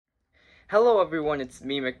Hello everyone, it's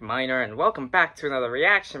me, McMiner, and welcome back to another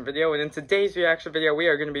reaction video. And in today's reaction video, we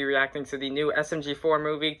are going to be reacting to the new SMG4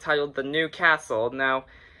 movie titled The New Castle. Now,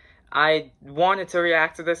 I wanted to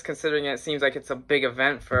react to this considering it seems like it's a big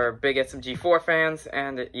event for big SMG4 fans,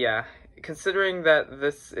 and yeah, considering that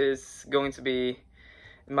this is going to be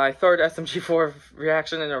my third SMG4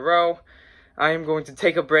 reaction in a row, I am going to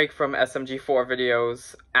take a break from SMG4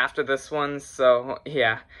 videos after this one, so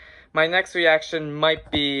yeah. My next reaction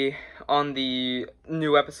might be on the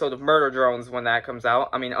new episode of Murder Drones when that comes out.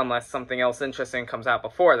 I mean, unless something else interesting comes out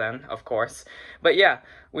before then, of course. But yeah,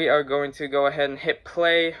 we are going to go ahead and hit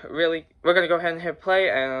play. We're going to go ahead and hit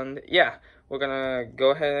play, and yeah, we're going to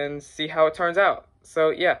go ahead and see how it turns out.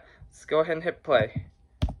 So yeah, let's go ahead and hit play.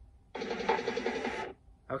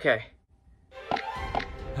 Okay.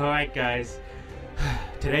 Alright guys,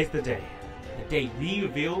 today's the day we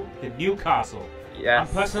reveal the new castle. Yes.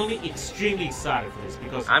 I'm personally extremely excited for this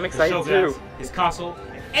because I'm excited too. This castle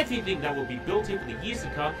and everything that will be built in for the years to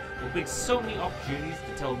come will bring so many opportunities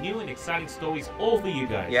to tell new and exciting stories all for you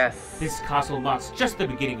guys. Yes. This castle marks just the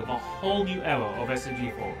beginning of a whole new era of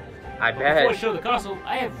SMG4. I bet. Before I show the castle,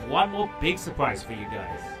 I have one more big surprise for you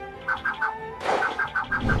guys.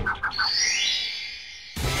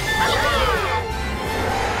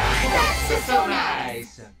 That's so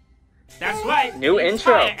nice! That's right! New the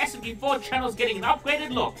intro! SMG4 channel's getting an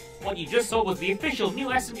upgraded look. What you just saw was the official new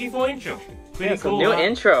SMG4 intro. Pretty cool, new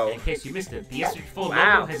intro. In case you missed it, the SMG4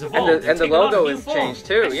 logo has and evolved. the logo is changed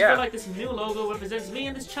too, I just yeah. feel like this new logo represents me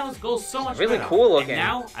and this channel's goals so much really better. cool looking. And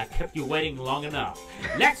now, I've kept you waiting long enough.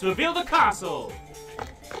 Let's reveal the castle!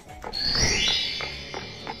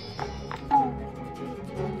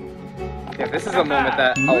 Yeah, this is a moment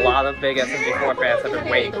that a lot of big SMG4 fans have been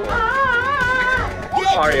waiting for.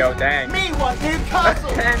 Mario, dang. Me want new castle!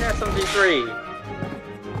 And SMG3.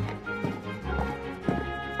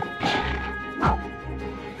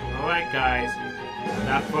 Alright guys,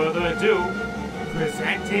 without further ado,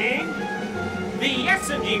 presenting the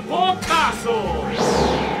SMG4 castle!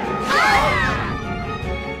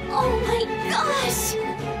 Oh my gosh!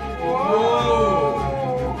 Whoa!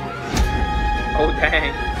 Oh,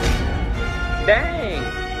 dang. Dang!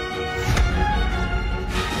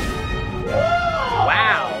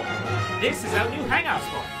 Wow! This is our new hangout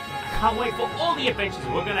spot. I can't wait for all the adventures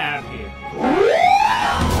we're gonna have here.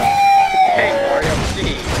 Hey, Mario,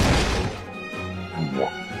 jeez.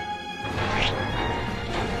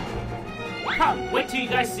 Can't wait till you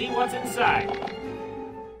guys see what's inside.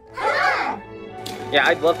 Yeah,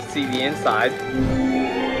 I'd love to see the inside.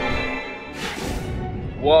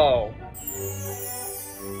 Whoa.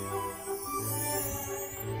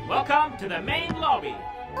 Welcome to the main lobby.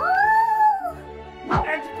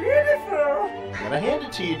 That's beautiful! Gotta hand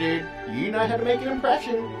it to you, dude. You know how to make an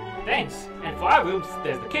impression. Thanks. And for our rooms,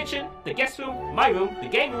 there's the kitchen, the guest room, my room, the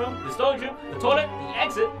game room, the storage room, the toilet, the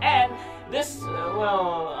exit, and this,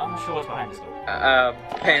 well, I'm not sure what's behind this door.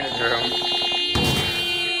 Panda room.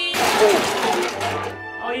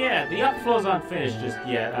 Oh yeah, the upper floors aren't finished just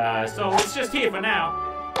yet, so it's just here for now.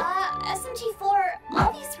 SMG4,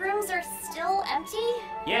 all these rooms are still empty?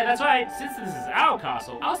 Yeah, that's right. Since this is our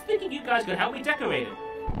castle, I was thinking you guys could help me decorate it.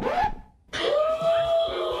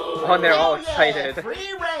 Oh, they're all excited. Yeah,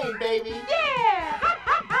 free reign, baby! Yeah!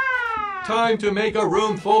 Time to make a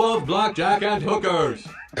room full of blackjack and hookers.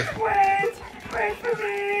 Wait! Wait for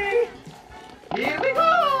me! Here we go!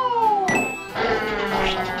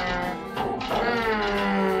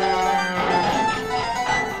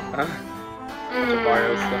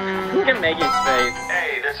 Mario stuff. Look at Maggie's face.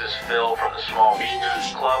 Hey, this is Phil from the Small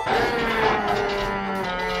Business Club.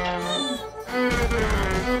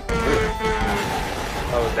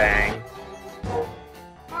 Oh, dang.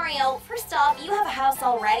 Mario, first off, you have a house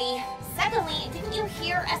already. Secondly, didn't you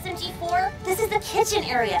hear SMG4? This is the kitchen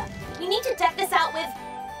area. You need to deck this out with,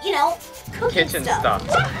 you know, cooking Kitchen stuff.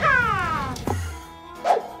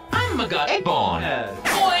 I'm a guy born.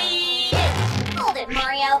 Hold it,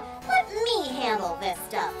 Mario. Let me handle this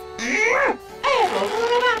stuff. It's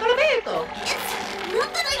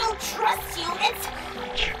not that I don't trust you, it's...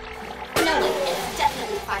 No, it's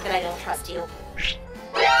definitely fine that I don't trust you.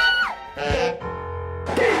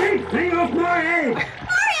 Clean off my aim!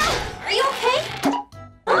 Mario! Are you okay?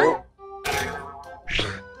 Huh?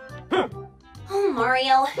 Oh,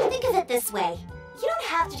 Mario, think of it this way. You don't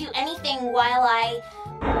have to do anything while I...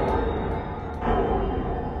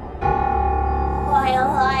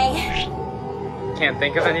 Can't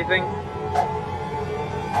think of anything?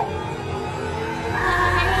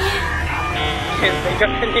 Can't think of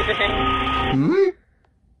anything?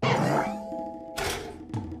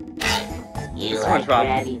 You SpongeBob.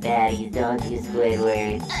 Krabby Patties, don't you,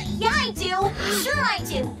 Squidward? Yeah, I do. Sure I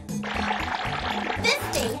do. This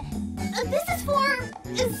thing, this is for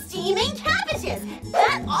steaming cabbages.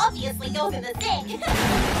 That obviously goes in the sink.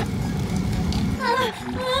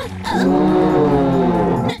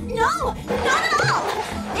 No, not at all.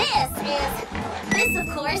 This of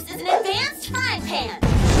course is an advanced frying pan.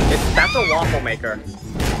 That's a waffle maker.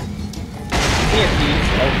 TNTs,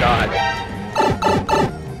 oh god.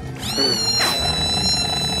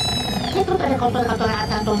 Che tutto le colpe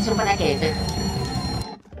tanto un supermarket?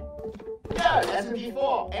 Yeah,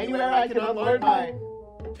 SMG4. Anywhere I can unload my...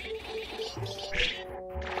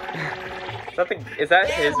 Is that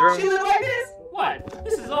his room? She look like this? What?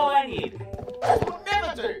 This is all I need. This will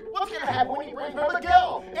never do. What's gonna happen when you bring home a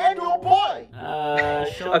girl and or a boy?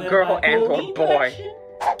 Show A them girl my and cool or meat boy. collection?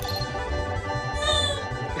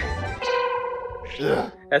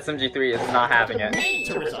 Ugh. SMG3 is not having it. Me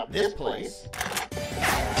to rizz up this place.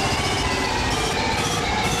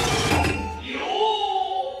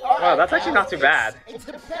 Wow, that's actually not too bad. It's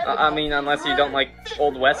I mean, unless you don't like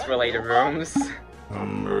Old West related rooms.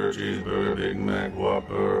 Hamburger, cheeseburger, Big Mac,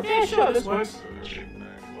 Whopper. Yeah, sure, this works. Big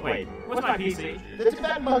Mac, Whopper. Wait, what's my PC? The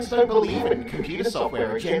Tibetan monks don't believe in computer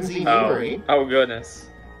software or Gen Z memory. Oh goodness.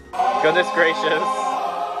 Goodness gracious.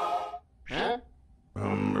 Huh?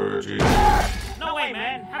 Hamburger, cheese. No way,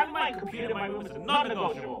 man. Having my computer in my room is not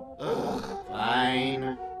negotiable. Ugh,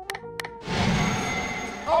 fine.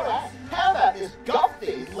 Alright, how about this goth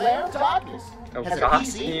thing's Lair of Darkness? Oh, Has a goth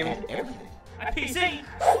PC theme? and everything. A PC?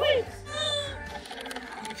 Sweet!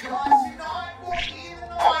 Tonight will be the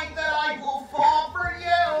night that I will fall for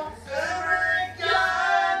you ever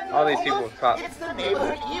again. All these people Look, pop. it's the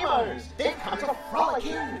neighborhood emos. They've come to frolic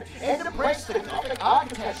in and embrace the Gothic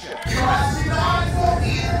architecture. Tonight will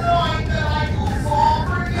be the night that I will fall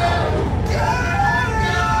for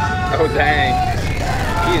you. Oh dang.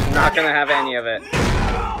 He's not gonna have any of it.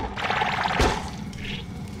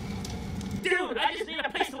 Dude, I just need a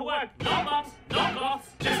place to work. No box, no goths,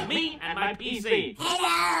 just me and my PC.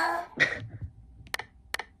 Hello.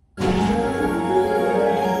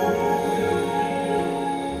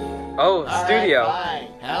 Oh, studio. Alright,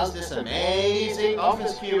 fine. How's this amazing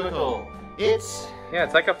office cubicle? It's Yeah,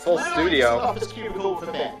 it's like a full literally just an studio. office cubicle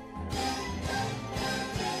for men.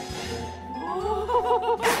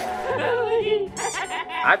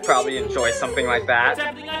 I'd probably enjoy something like that. It's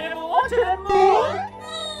everything I ever wanted and more.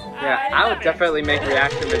 Yeah, I would definitely make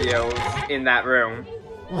reaction videos in that room.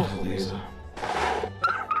 What a loser.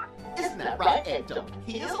 Isn't that right, Ed Duck?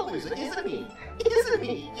 He is a loser, isn't he? Isn't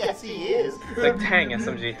he? Yes, he is. It's like, dang,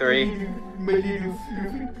 SMG3. My little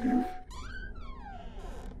fluffy goof.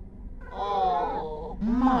 Oh,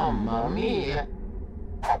 Mamma Mia.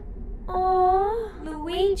 Oh,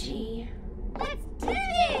 Luigi. Let's do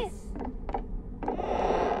this!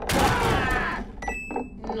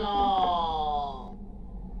 No.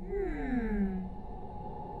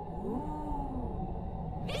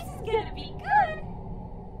 Ooh. This is gonna be good.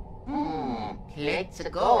 Let's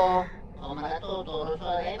go. Oh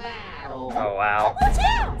wow. Watch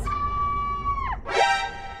out!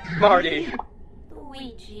 Marty.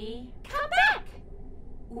 Luigi, come back!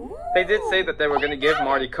 Ooh. They did say that they were gonna give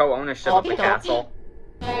Marty co-ownership of the castle.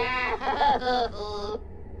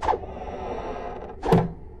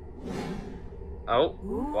 Oh,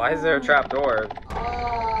 why is there a trapdoor?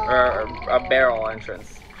 Or a barrel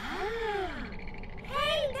entrance? Ah.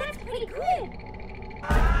 Hey, that's pretty good.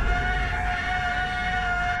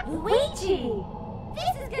 Luigi,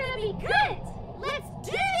 this is gonna be good. Let's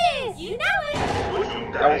do this. You know it. Would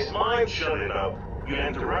you guys mind shutting up? You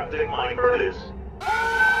interrupted my Curtis.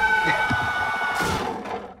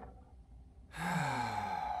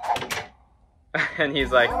 And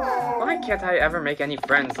he's like, why can't I ever make any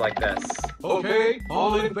friends like this? Okay,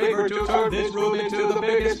 all in favor to turn this room into the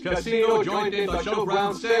biggest casino joint in the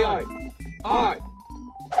showground, say aye. Aye.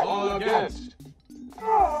 All against.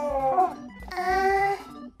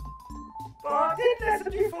 Didn't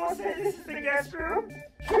SMG4 say this is the guest room?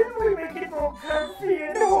 Shouldn't we make it more comfy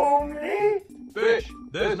and homely? Fish,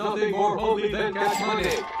 there's nothing more homely than cash money.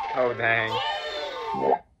 Oh dang.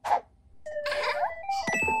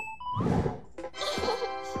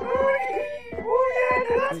 Oh yeah,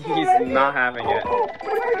 that's He's alright. not having it. Oh,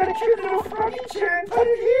 what if I got a cute little froggy chair and put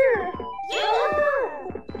it here?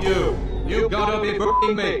 You gotta be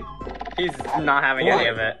f***ing me. He's not having any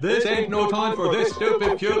of it. This ain't no time for this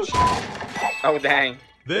stupid cute sh**. Oh dang.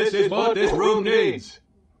 This is what this room needs.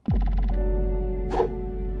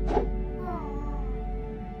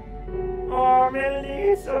 Oh,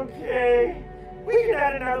 Melanie, it's okay. We can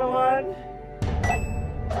add another one.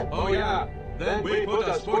 Oh yeah, Then we put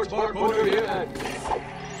a sports bar corner here and...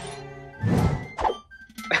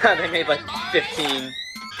 They made like 15,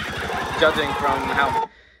 judging from how...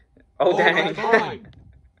 Oh, dang. Fine.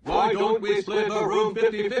 Why don't we split the room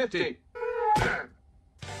 50-50?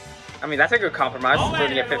 I mean, that's a good compromise,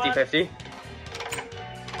 splitting it 50-50.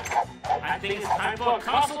 I think it's time for a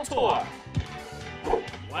castle tour.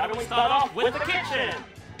 Why don't we start off with the kitchen?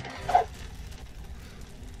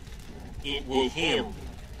 It will him.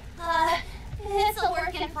 It's a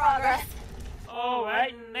work in progress.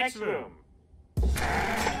 Alright, next room.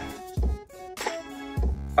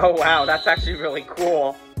 Oh wow, that's actually really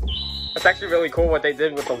cool. That's actually really cool what they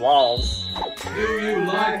did with the walls. Do you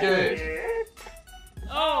like it?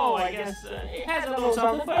 Oh, I guess it has a little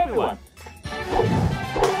something for everyone.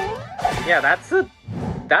 Yeah,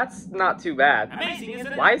 that's not too bad. Amazing,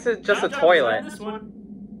 isn't it? Why is it just a Jump toilet? this one.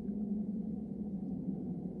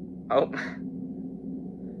 Oh.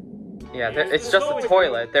 Yeah, it's just a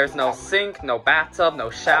toilet. There's no sink, no bathtub, no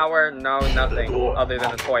shower, no nothing other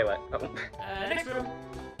than a toilet. Oh. Next room.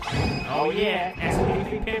 Oh yeah,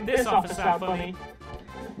 actually, you picked this office out for me.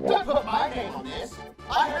 Don't put my name on this.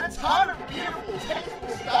 I had a ton of beautiful, tasteful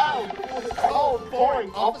style before this cold,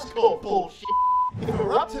 boring office core bullshit. If it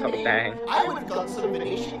were up to me, dang. I would have got some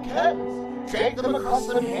Venetian curtains, draped them across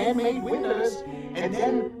some handmade windows, and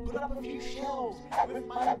then put up a few shelves with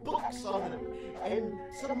my books on them, and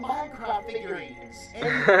some Minecraft figurines, and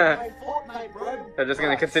my Fortnite bro. They're just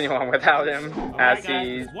gonna continue on without him as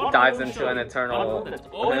he dives into an eternal. That's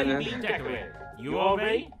already being decorated. You all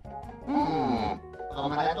ready?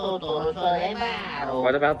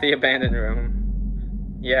 What about the abandoned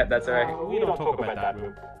room? Yeah, that's right. We don't talk about that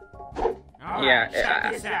room. All right,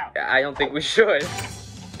 check this out. I don't think we should.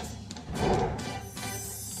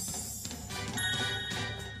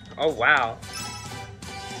 Oh wow.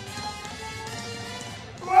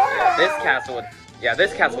 This castle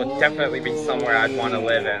would definitely be somewhere I'd want to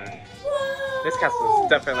live in. This castle is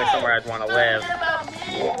definitely somewhere I'd want to live.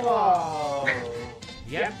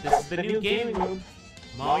 Yep, this is the new gaming room.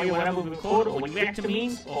 Mario, whenever we record or we react to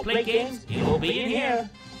memes or play games, it will be in here.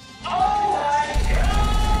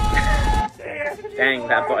 Dang,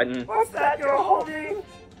 that button. What's that you're holding?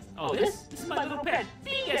 Oh, this is my little pet,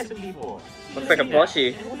 Big SMG4. Looks like a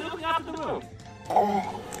plushie. And we're looking after the room.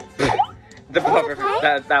 The puffer.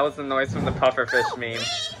 That was the noise from the pufferfish meme.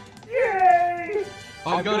 Yay!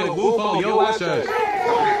 I'm gonna whoop all your asses.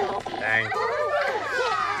 Dang.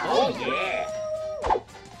 Oh yeah.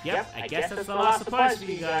 Yep, I guess that's the last surprise for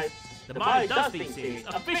you guys. The Mario Does Things series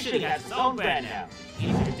officially has its own brand now.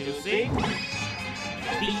 Introducing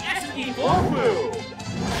the SMG4 crew.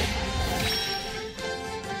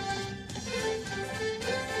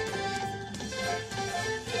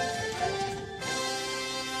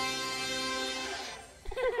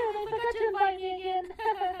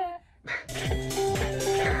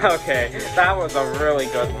 Okay, that was a really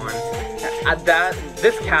good one.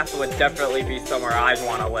 This castle would definitely be somewhere I'd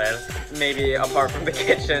want to live. Maybe apart from the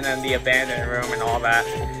kitchen and the abandoned room and all that.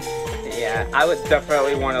 Yeah, I would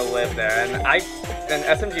definitely want to live there. And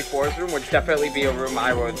SMG4's room would definitely be a room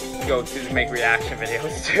I would go to make reaction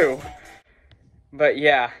videos to. But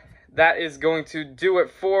yeah, that is going to do it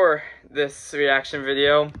for this reaction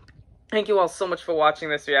video. Thank you all so much for watching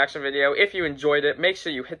this reaction video. If you enjoyed it, make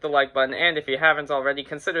sure you hit the like button, and if you haven't already,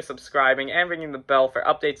 consider subscribing and ringing the bell for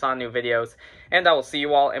updates on new videos. And I will see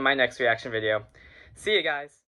you all in my next reaction video. See you guys!